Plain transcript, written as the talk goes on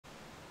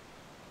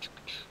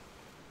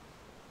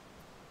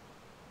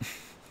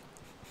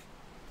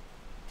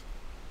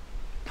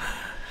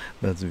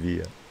That's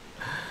via.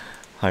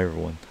 Hi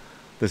everyone,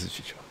 this is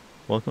Chycho.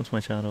 Welcome to my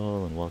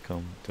channel and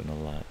welcome to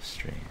another live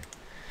stream.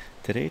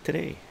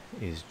 Today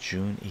is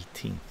June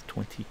 18th,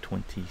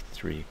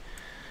 2023,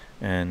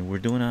 and we're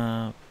doing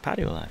a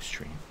patio live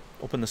stream.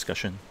 Open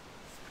discussion,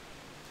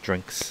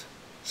 drinks,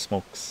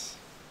 smokes,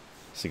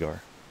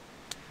 cigar,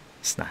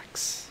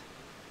 snacks.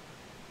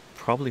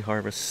 Probably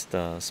harvest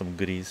some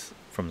goodies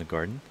from the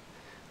garden.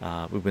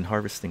 We've been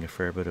harvesting a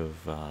fair bit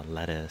of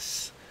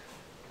lettuce,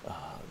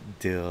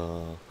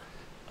 dill,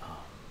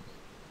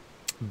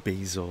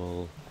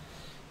 basil.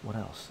 What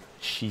else?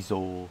 Shiso.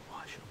 Oh,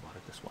 I should have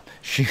watered this one.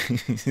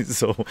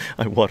 Shiso.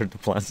 I watered the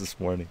plants this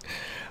morning,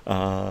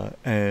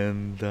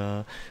 and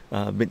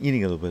been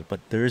eating a little bit. But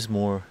there is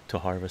more to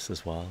harvest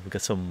as well. We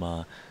got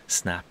some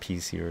snap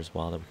peas here as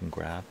well that we can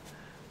grab.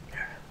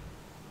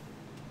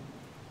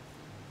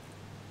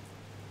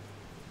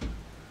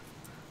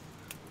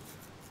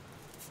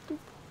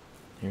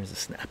 Here's a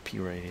snap pea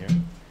right here.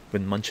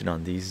 Been munching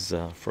on these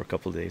for a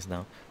couple of days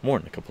now. More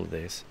than a couple of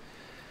days.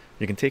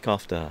 You can take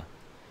off the.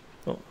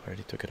 Oh, I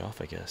already took it off,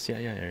 I guess. Yeah,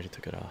 I already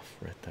took it off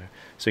right there.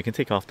 So you can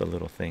take off the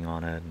little thing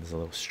on it, and there's a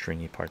little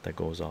stringy part that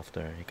goes off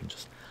there. You can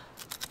just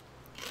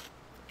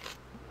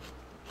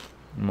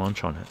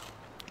munch on it.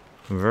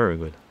 Very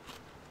good.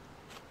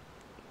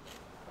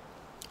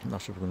 I'm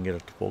not sure if we can get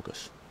it to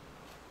focus.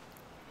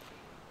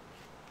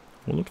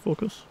 Will it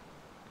focus?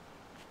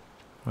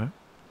 Right?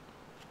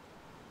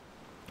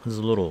 There's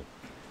a little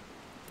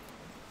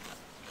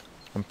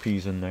some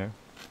peas in there.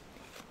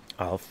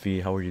 Alfie,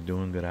 how are you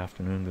doing? Good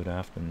afternoon, good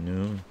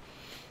afternoon.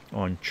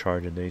 On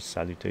chart today,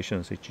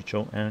 salutations, say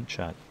Chycho and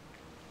chat.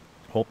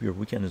 Hope your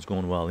weekend is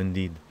going well.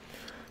 Indeed,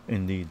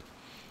 indeed.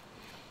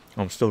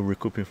 I'm still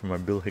recouping from my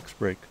Bill Hicks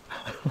break.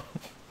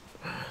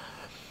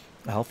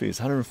 Alfie,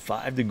 it's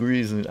 105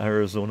 degrees in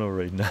Arizona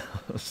right now,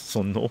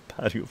 so no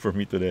patio for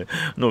me today.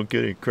 No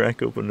kidding.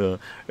 Crank open the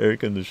air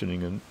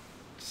conditioning and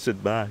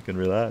sit back and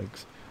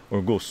relax,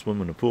 or go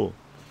swim in the pool.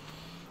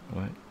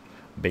 All right.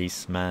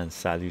 Baseman,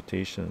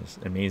 salutations.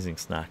 Amazing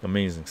snack,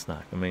 amazing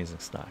snack, amazing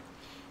snack.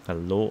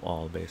 Hello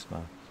all,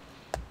 Baseman.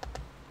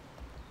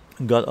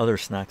 Got other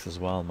snacks as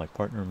well. My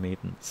partner made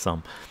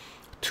some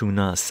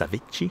tuna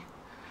ceviche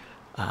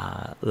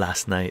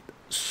last night.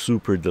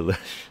 Super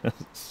delicious.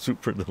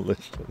 Super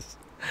delicious.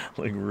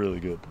 Like really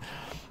good.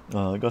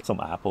 Got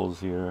some apples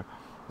here,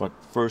 but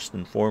first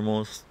and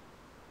foremost,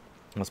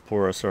 let's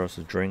pour ourselves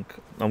a drink.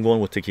 I'm going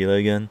with tequila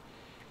again.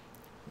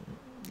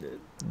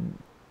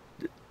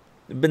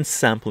 Been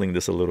sampling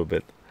this a little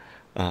bit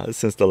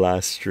since the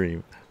last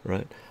stream,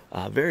 right?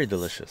 Very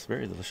delicious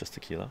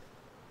tequila.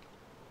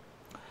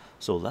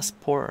 So let's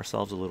pour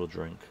ourselves a little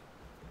drink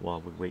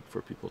while we wait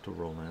for people to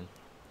roll in.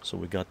 So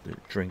we got the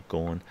drink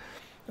going,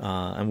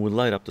 and we'll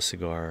light up the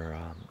cigar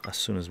as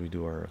soon as we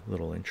do our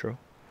little intro.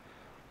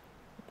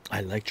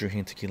 I like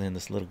drinking tequila in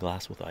this little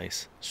glass with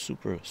ice.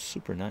 Super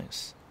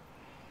nice.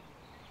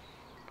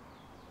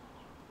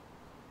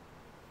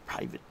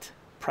 Private.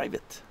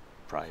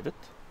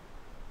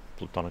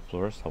 Plutonic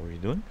Florist, how are you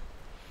doing?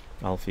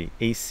 Alfie,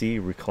 AC,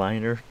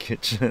 recliner,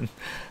 kitchen,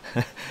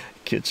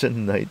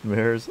 kitchen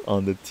nightmares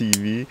on the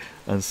TV,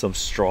 and some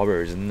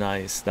strawberries.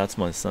 Nice, that's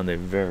my Sunday.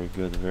 Very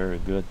good, very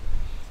good.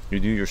 You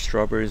do your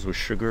strawberries with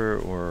sugar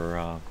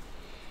or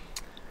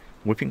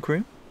whipping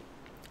cream?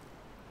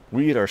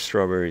 We eat our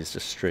strawberries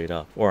just straight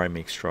up, or I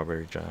make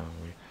strawberry jam.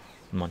 We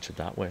munch it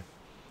that way.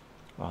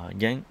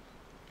 Gang,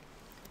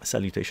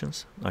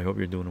 salutations. I hope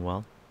you're doing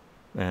well,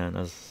 and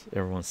as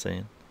everyone's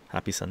saying,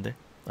 happy Sunday.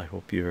 I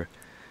hope you're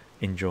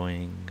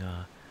enjoying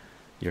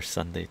your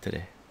Sunday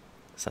today.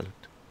 Salute.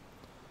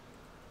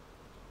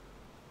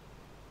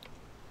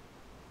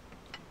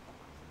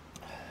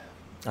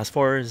 As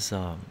far as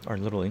our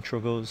little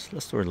intro goes,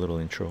 let's do our little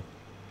intro.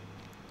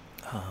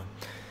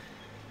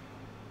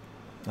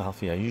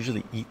 Alfie, I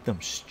usually eat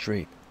them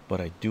straight, but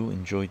I do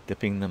enjoy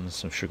dipping them in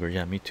some sugar.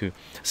 Yeah, me too.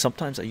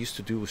 Sometimes I used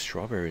to do with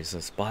strawberries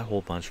is buy a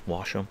whole bunch,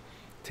 wash them,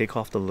 take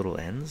off the little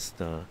ends,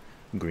 the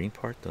green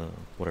part, the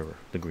whatever,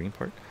 the green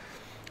part,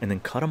 and then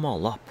cut them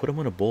all up, put them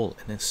in a bowl,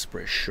 and then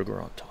spray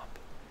sugar on top,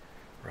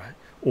 right?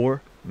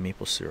 Or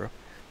maple syrup.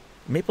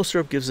 Maple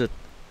syrup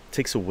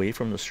takes away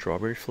from the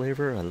strawberry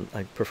flavor.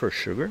 I prefer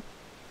sugar.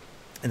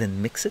 And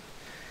then mix it,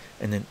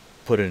 and then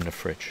put it in the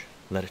fridge.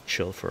 Let it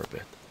chill for a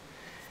bit.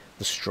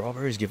 The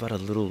strawberries give out a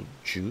little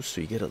juice,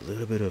 so you get a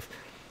little bit of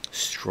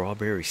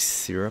strawberry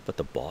syrup at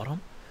the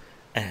bottom,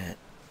 and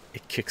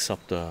it kicks up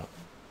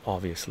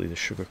obviously the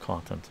sugar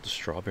content of the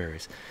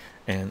strawberries.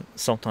 And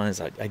sometimes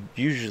I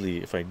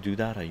usually, if I do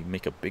that, I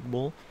make a big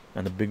bowl,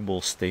 and the big bowl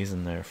stays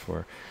in the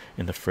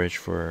fridge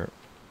for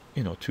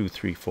 2,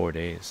 3, 4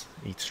 days.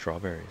 Eat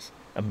strawberries.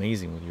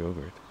 Amazing with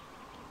yogurt.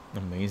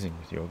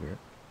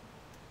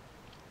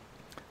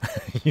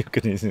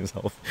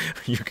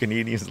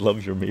 Canadians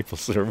love your maple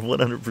syrup.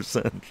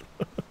 100%.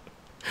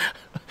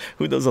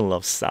 Who doesn't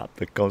love sap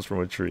that comes from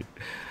a tree?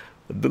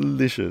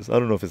 Delicious. I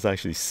don't know if it's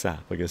actually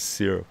sap, I guess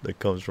syrup that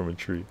comes from a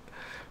tree.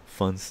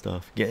 Fun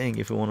stuff. Gang,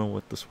 if you want to know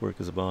what this work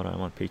is about, I'm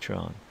on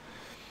Patreon.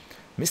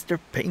 Mr.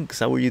 Pinks,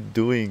 how are you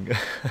doing?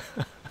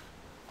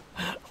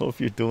 Hope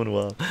you're doing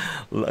well.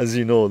 As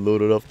you know,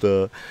 loaded up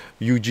the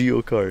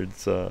UGO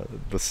cards,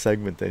 the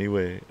segment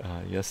anyway,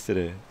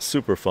 yesterday.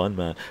 Super fun,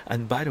 man.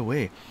 And by the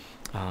way,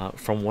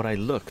 from what I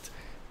looked,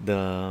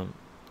 the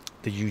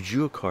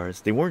UGO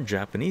cards, they weren't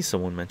Japanese.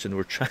 Someone mentioned they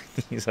were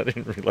Chinese. I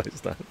didn't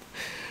realize that.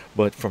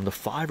 But from the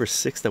 5 or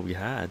 6 that we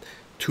had,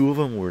 2 of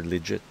them were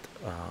legit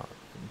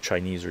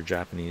Chinese or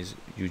Japanese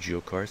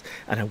UGO cards.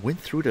 And I went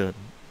through the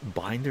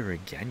binder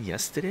again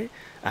yesterday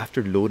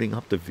after loading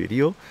up the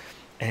video,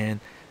 and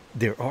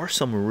there are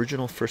some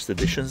original first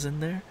editions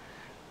in there,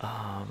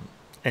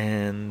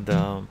 and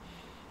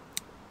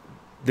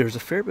there's a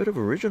fair bit of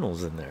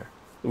originals in there,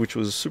 which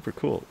was super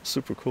cool,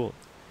 super cool.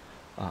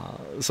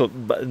 So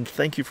but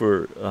thank you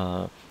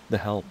for the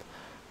help.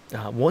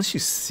 Once you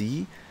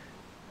see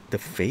the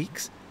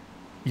fakes,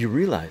 you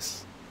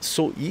realize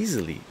so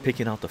easily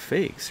picking out the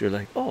fakes. You're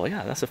like, oh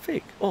yeah, that's a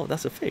fake, oh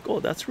that's a fake, oh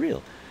that's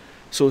real.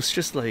 So it's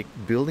just like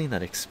building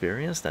that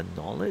experience, that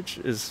knowledge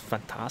is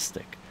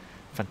fantastic,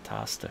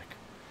 fantastic,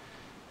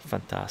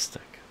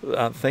 fantastic.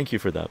 Thank you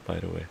for that, by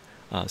the way.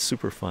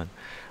 Super fun.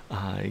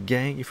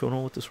 Gang, if you don't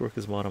know what this work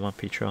is about, I'm on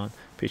Patreon,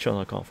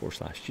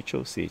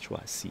 patreon.com/chycho,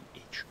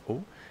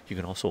 CHYCHO. You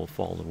can also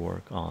follow the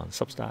work on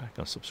Substack,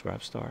 on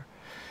Subscribestar.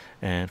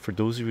 And for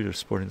those of you that are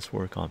supporting this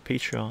work on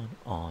Patreon,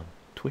 on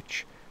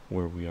Twitch,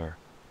 where we are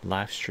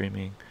live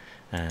streaming,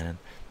 and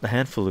the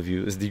handful of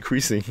you is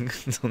decreasing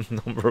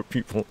the number of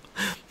people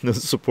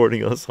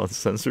supporting us on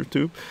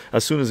CensorTube.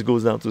 As soon as it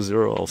goes down to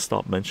 0, I'll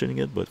stop mentioning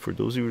it. But for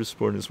those of you who are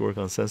supporting this work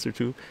on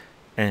CensorTube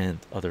and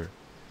other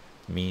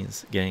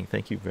means, gang,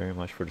 thank you very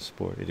much for the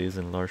support. It is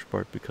in large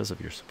part because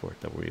of your support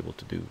that we're able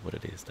to do what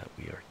it is that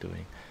we are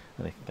doing,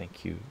 and I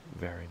thank you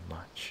very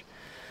much.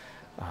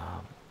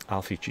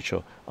 Alfie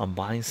Chicho, I'm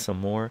buying some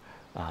more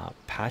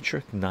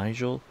Patrick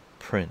Nigel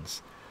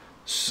prints.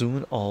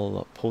 Soon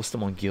I'll post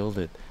them on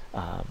Gilded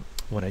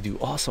when I do.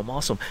 Awesome.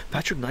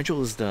 Patrick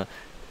Nigel is the,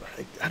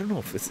 I don't know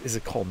if it's, is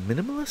it called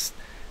minimalist?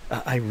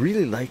 I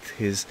really liked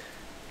his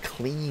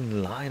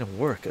clean line of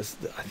work. I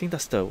think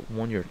that's the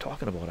one you're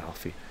talking about,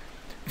 Alfie.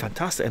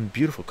 Fantastic and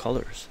beautiful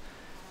colors,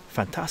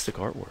 fantastic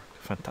artwork,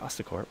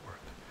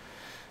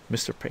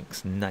 Mr.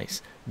 Pinks,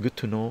 nice. Good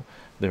to know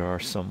there are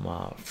some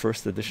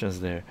first editions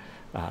there.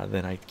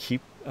 Then I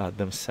keep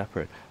them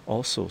separate.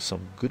 Also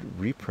some good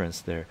reprints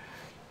there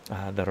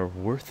that are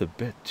worth a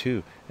bit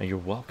too. And you're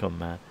welcome,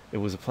 man. It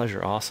was a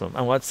pleasure. Awesome.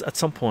 And at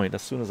some point,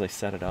 as soon as I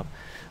set it up,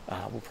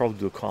 we'll probably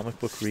do a comic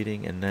book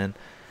reading, and then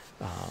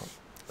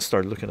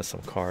start looking at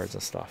some cards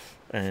and stuff.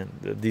 And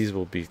these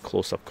will be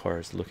close-up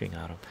cards, looking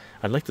at them.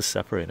 I'd like to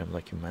separate them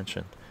like you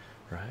mentioned,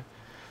 right?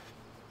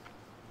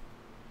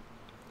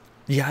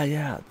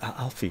 Yeah,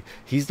 Alfie,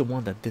 he's the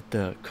one that did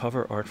the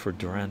cover art for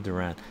Duran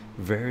Duran.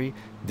 Very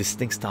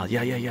distinct style.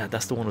 Yeah,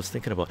 that's the one I was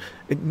thinking about.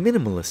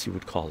 Minimalist, you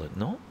would call it,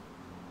 no?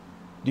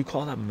 Do you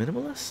call that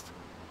minimalist?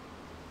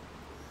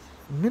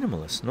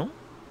 Minimalist, no?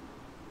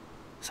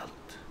 Salute.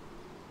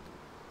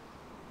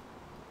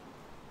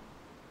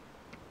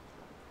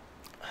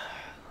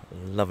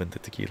 Loving the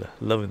tequila,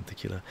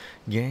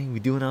 gang. We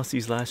do announce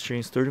these live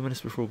streams 30 minutes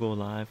before we go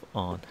live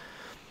on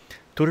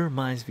Twitter,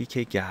 Minds,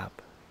 VK,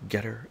 Gap,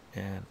 Getter,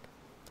 and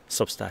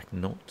Substack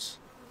Notes.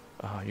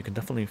 You can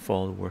definitely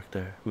follow the work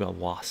there. We got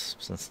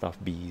wasps and stuff,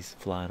 bees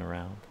flying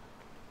around.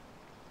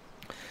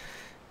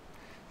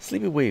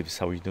 Sleepy Waves,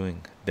 how are you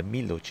doing? The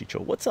Milo Chicho,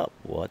 what's up?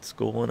 What's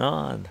going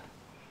on?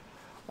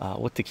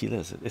 What tequila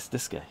is it? It's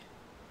this guy.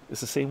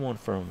 It's the same one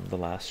from the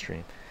last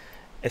stream.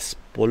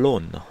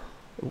 Espolon.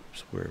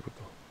 Oops, where we go?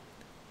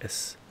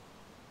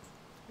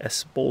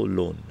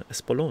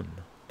 Espolon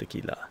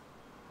tequila.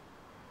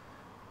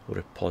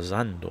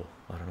 Reposando.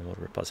 I don't know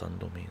what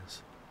reposando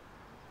means.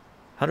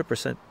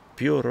 100%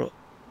 pure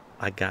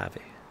agave.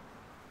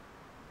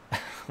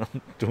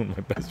 I'm doing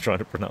my best trying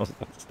to pronounce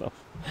that stuff.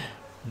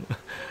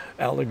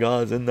 Elder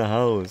God's in the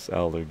house.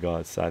 Elder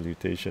God,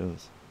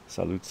 salutations.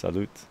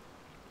 Salute.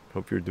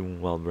 Hope you're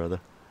doing well, brother.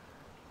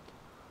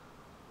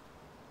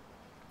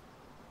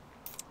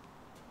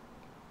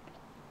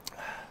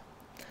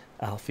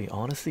 Alfie,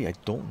 honestly, I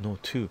don't know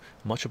too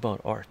much about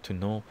art to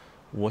know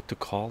what to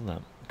call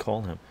him,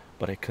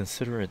 but I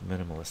consider it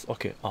minimalist.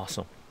 Okay,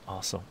 awesome.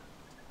 I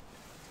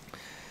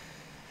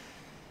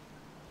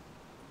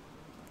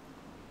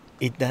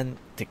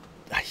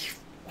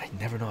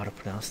never know how to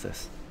pronounce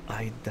this.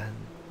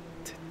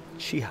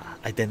 Identichia.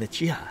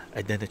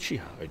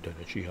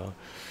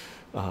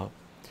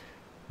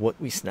 What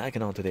we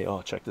snacking on today?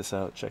 Oh, check this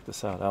out.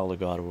 Elder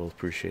God will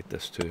appreciate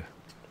this too.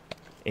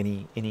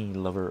 Any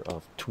lover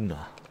of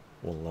tuna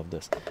will love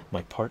this.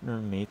 My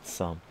partner made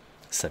some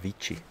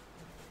ceviche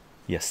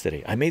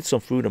yesterday. I made some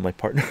food and my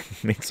partner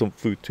made some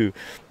food too.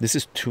 This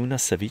is tuna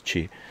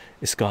ceviche.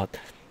 It's got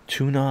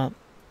tuna,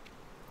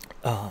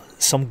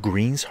 some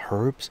greens,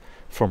 herbs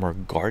from our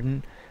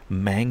garden,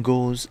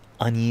 mangoes,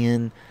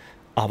 onion,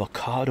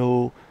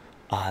 avocado,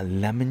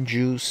 lemon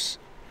juice,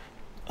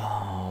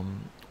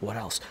 what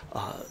else?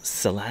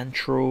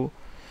 Cilantro.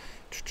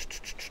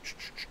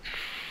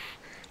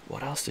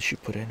 What else did she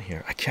put in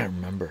here? I can't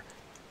remember.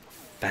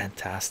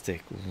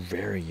 fantastic,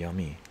 very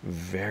yummy,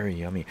 very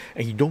yummy.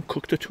 And you don't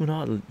cook the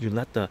tuna, you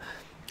let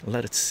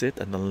it sit,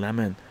 and the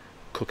lemon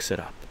cooks it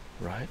up,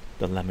 right?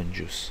 The lemon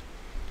juice,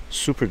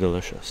 super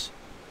delicious,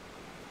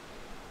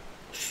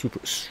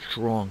 super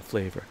strong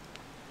flavor.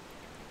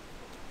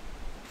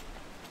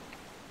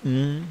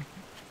 Mm,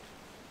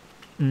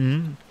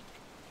 mm,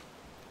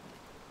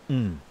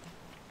 mm.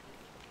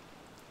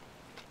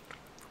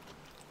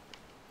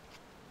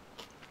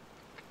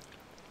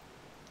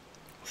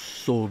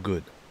 So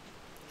good,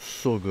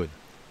 so good.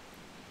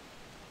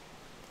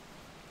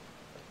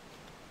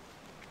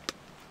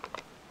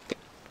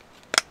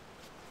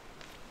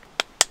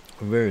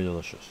 Very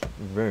delicious,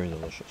 very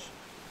delicious,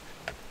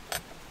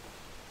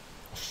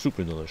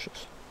 super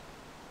delicious.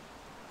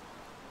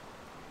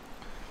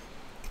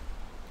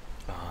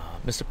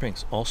 Mr.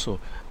 Pinks, also,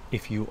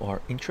 if you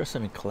are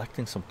interested in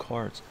collecting some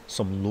cards,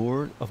 some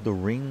Lord of the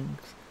Rings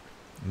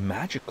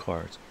magic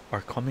cards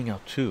are coming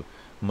out too.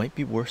 Might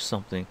be worth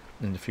something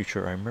in the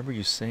future. I remember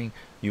you saying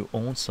you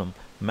own some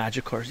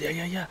magic cards. Yeah,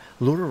 yeah, yeah.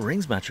 Lord of the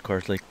Rings magic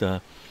cards, like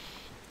the,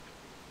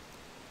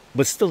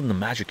 but still in the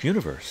magic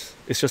universe.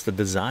 It's just the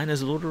design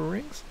as Lord of the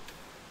Rings.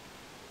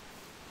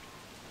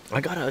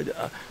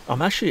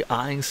 I'm actually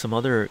eyeing some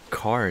other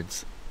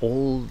cards,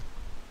 old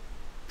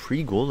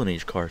pre-golden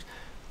age cards,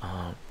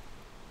 uh,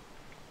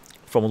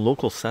 from a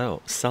local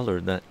seller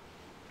that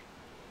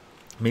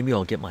maybe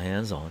I'll get my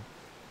hands on.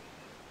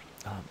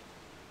 Um,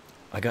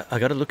 I got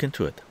to look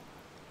into it.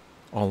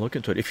 I'll look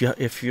into it.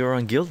 If you're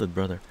on Gilded,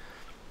 brother,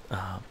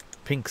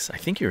 Pinks, I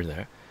think you're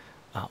there.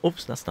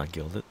 Oops, that's not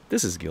Gilded.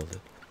 This is Gilded.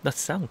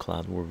 That's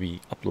SoundCloud, where we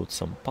upload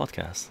some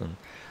podcasts, and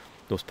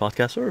those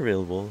podcasts are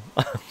available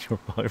on your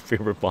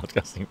favorite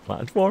podcasting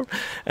platform.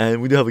 And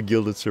we do have a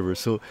Gilded server.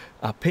 So,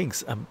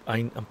 Pinks, I'm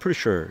pretty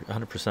sure,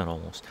 100%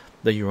 almost,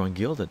 that you're on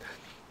Gilded.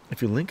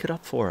 If you link it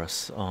up for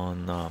us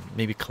on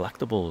maybe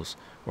collectibles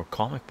or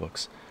comic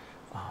books,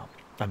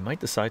 I might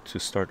decide to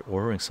start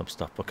ordering some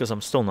stuff, because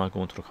I'm still not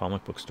going to the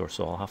comic book store,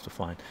 so I'll have to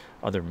find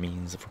other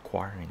means of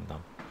acquiring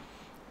them,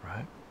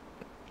 right?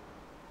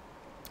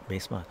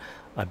 Basement,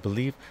 I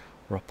believe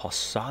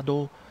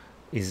Raposado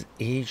is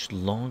aged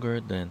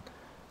longer than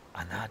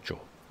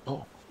Anajo.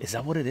 Oh, is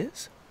that what it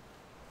is?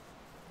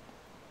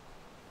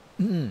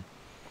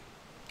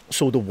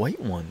 So the white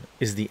one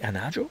is the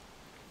Anajo.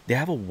 They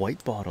have a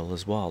white bottle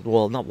as well.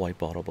 Well, not white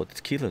bottle, but the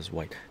tequila is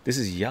white. This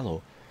is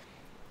yellow.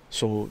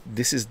 So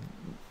this is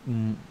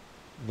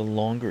the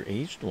longer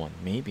aged one,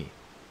 maybe.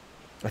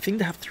 I think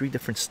they have 3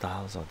 different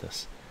styles of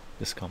this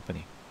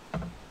company. I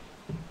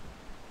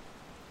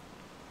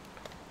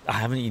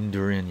haven't eaten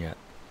durian yet.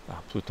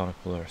 Plutonic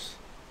Polaris.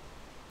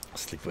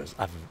 Sleepers.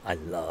 I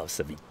love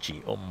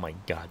ceviche. Oh my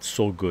god,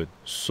 so good,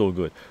 so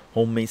good.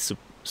 Homemade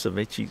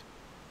ceviche,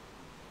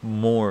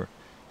 more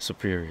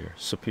superior,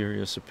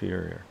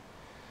 superior.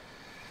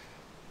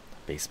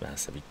 Baseman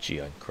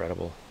ceviche,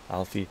 incredible.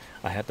 Alfie,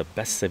 I had the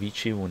best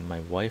ceviche when my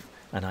wife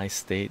and I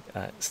stayed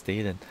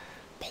in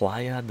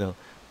Playa del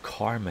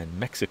Carmen,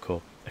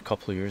 Mexico, a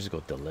couple of years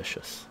ago.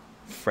 Delicious,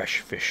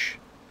 fresh fish.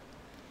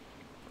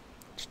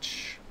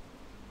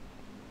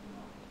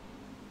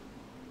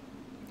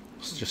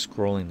 Just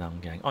scrolling down,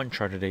 gang.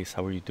 Uncharted Ace,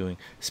 how are you doing?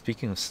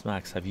 Speaking of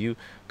snacks, have you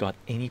got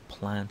any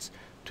plans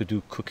to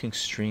do cooking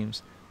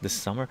streams this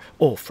summer?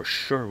 Oh, for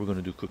sure, we're going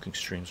to do cooking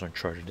streams on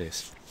Uncharted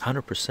Ace.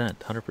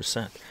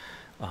 100%.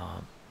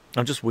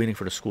 I'm just waiting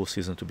for the school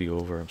season to be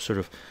over. I'm sort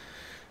of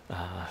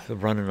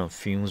running on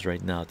fumes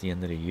right now at the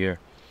end of the year,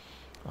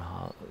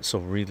 so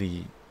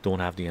really don't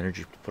have the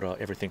energy to put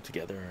out everything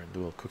together and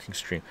do a cooking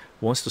stream.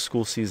 Once the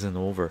school season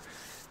over,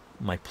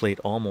 my plate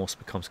almost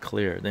becomes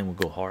clear, then we'll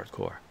go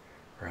hardcore,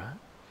 right?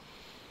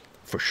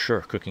 For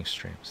sure, cooking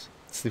streams.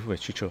 Sleepaway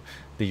Chicho,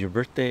 did your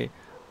birthday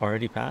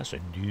already pass?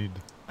 Indeed.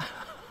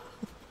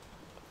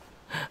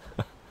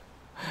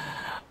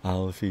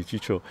 Alfie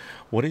Chicho,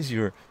 what is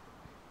your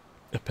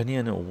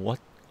opinion on what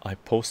I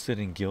posted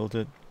in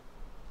Gilded?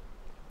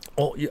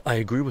 Oh yeah, I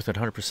agree with it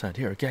 100%.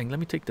 Here, gang, let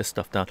me take this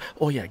stuff down.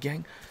 Oh yeah,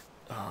 gang,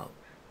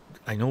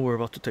 I know we're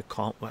about to take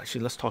well,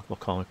 actually, let's talk about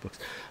comic books.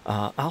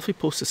 Alfie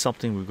posted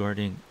something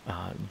regarding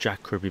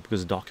Jack Kirby,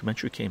 because the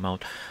documentary came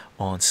out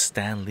on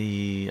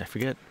Stanley,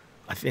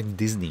 I think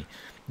Disney.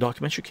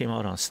 Documentary came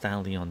out on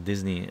Stanley on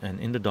Disney, and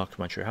in the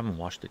documentary, I haven't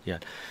watched it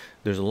yet,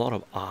 there's a lot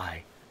of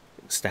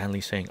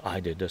Stanley saying, I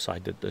did this, I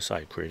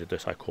created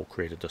this, I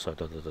co-created this,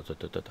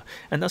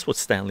 and that's what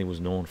Stanley was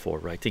known for,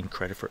 right? Taking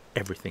credit for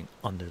everything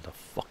under the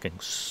fucking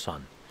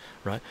sun,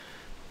 right?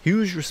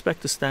 Huge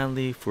respect to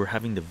Stanley for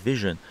having the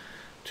vision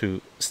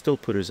to still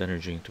put his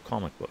energy into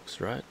comic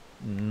books, right?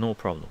 No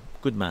problem.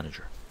 Good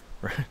manager,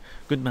 right?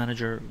 Good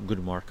manager, good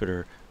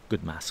marketer,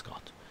 good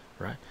mascot,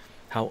 right?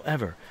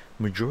 However,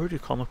 majority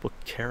of comic book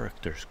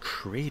characters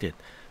created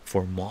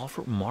for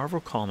Marvel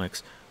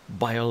Comics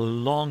by a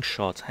long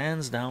shot,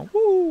 hands down,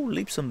 woo,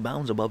 leaps and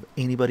bounds above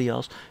anybody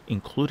else,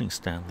 including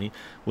Stanley,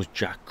 was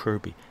Jack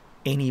Kirby.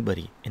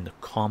 Anybody in the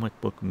comic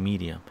book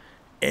medium,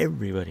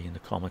 everybody in the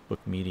comic book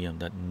medium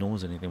that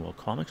knows anything about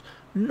comics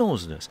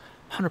knows this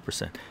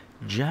 100%.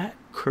 Jack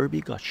Kirby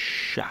got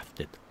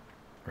shafted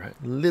right?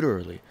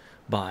 Literally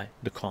by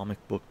the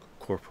comic book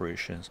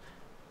corporations,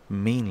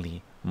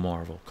 mainly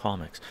Marvel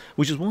Comics,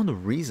 which is one of the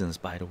reasons,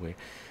 by the way,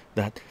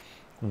 that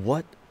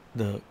what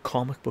the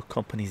comic book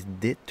companies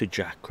did to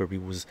Jack Kirby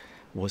was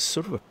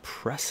sort of a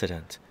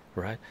precedent,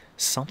 right?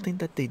 Something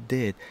that they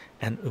did,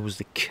 and it was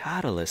the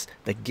catalyst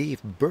that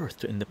gave birth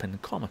to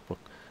independent comic book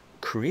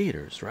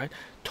creators, right?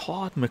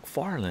 Todd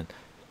McFarlane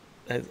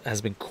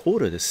has been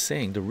quoted as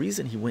saying the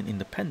reason he went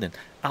independent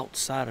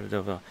outside of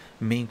the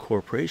main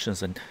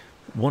corporations, and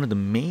one of the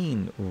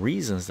main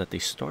reasons that they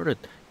started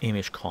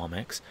Image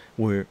Comics,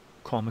 where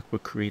comic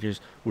book creators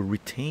would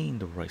retain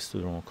the rights to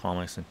their own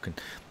comics and can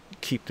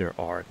keep their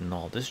art and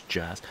all this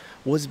jazz,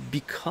 was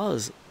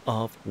because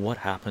of what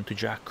happened to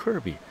Jack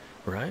Kirby,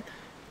 right?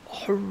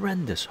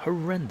 Horrendous,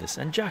 horrendous.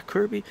 And Jack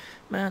Kirby,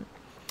 man,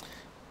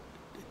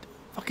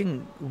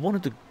 fucking one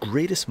of the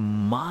greatest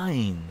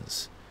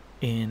minds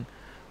in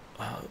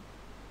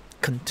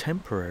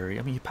contemporary.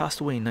 I mean, he passed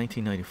away in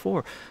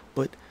 1994,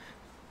 but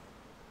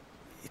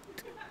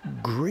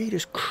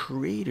greatest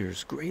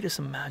creators, greatest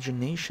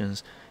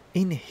imaginations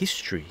in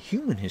history,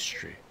 human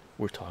history,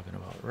 we're talking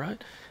about,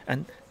 right?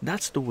 And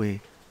that's the way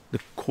the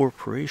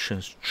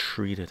corporations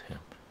treated him,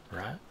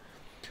 right?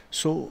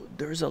 So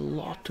there's a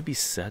lot to be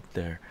said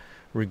there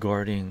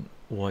regarding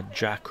what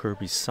Jack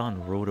Kirby's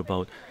son wrote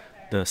about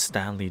the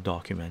Stan Lee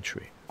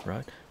documentary,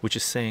 right? Which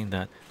is saying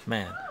that,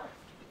 man,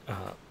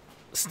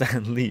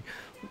 Stan Lee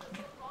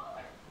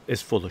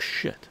is full of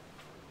shit.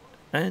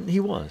 And he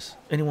was.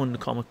 Anyone in the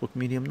comic book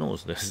medium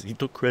knows this. He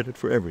took credit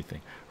for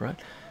everything, right?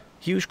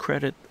 Huge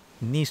credit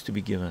needs to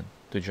be given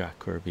to Jack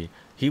Kirby.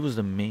 He was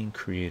the main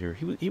creator.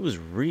 He was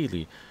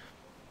really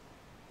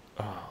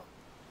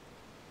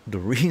the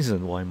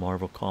reason why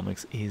Marvel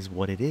Comics is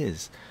what it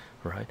is,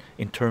 right?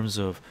 In terms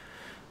of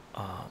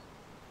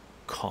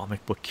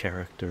comic book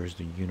characters,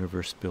 the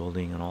universe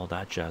building, and all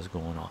that jazz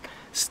going on.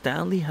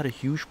 Stan Lee had a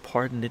huge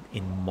part in it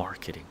in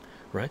marketing,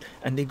 right?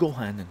 And they go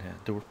hand in hand.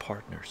 They were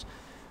partners.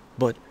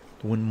 But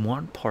when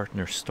one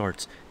partner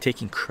starts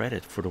taking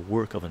credit for the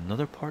work of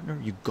another partner,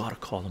 you gotta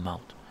call him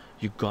out.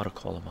 You gotta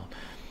call him out.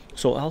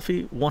 So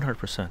Alfie,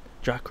 100%.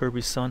 Jack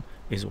Kirby's son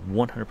is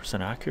 100%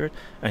 accurate,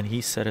 and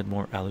he said it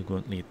more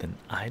eloquently than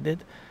I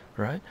did,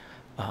 right?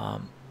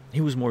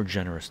 He was more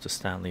generous to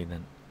Stan Lee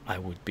than I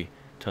would be,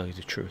 tell you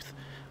the truth.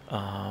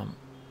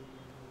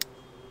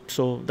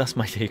 So that's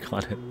my take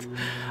on it.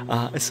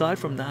 Aside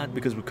from that,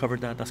 because we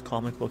covered that, that's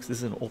comic books. This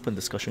is an open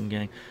discussion,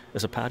 gang.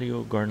 There's a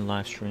Patio garden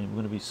live stream. I'm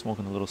gonna be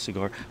smoking a little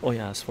cigar. Oh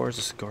yeah, as far as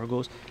the cigar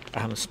goes,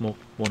 I haven't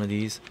smoked one of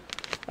these.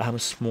 I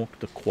haven't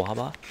smoked the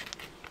Quaba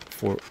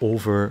for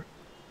over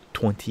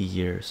 20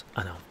 years,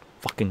 and I'm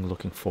fucking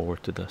looking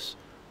forward to this.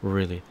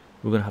 Really,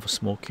 we're gonna have a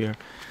smoke here.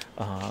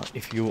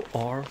 If you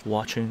are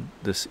watching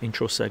this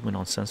intro segment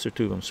on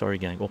CensorTube, I'm sorry,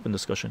 gang. Open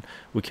discussion.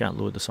 We can't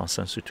load this on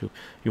CensorTube.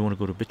 You want to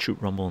go to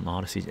BitChute, Rumble, and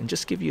Odyssey, and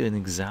just give you an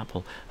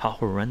example how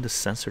horrendous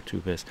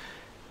CensorTube is.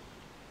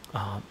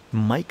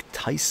 Mike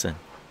Tyson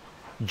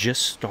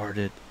just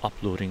started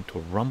uploading to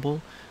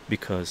Rumble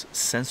because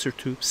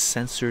CensorTube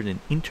censored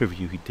an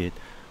interview he did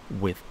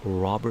with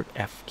Robert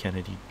F.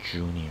 Kennedy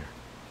Jr.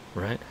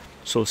 Right?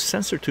 So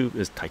CensorTube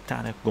is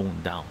Titanic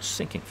going down,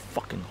 sinking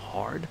fucking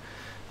hard.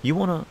 You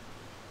wanna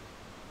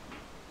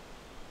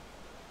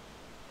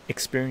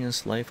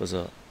experience life as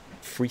a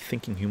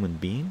free-thinking human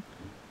being?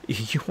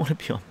 You want to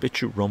be on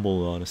BitChute,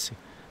 Rumble, Odyssey.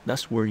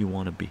 That's where you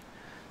want to be.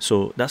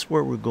 So that's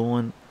where we're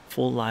going.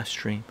 Full live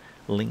stream.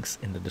 Links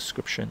in the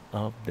description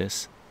of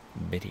this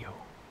video.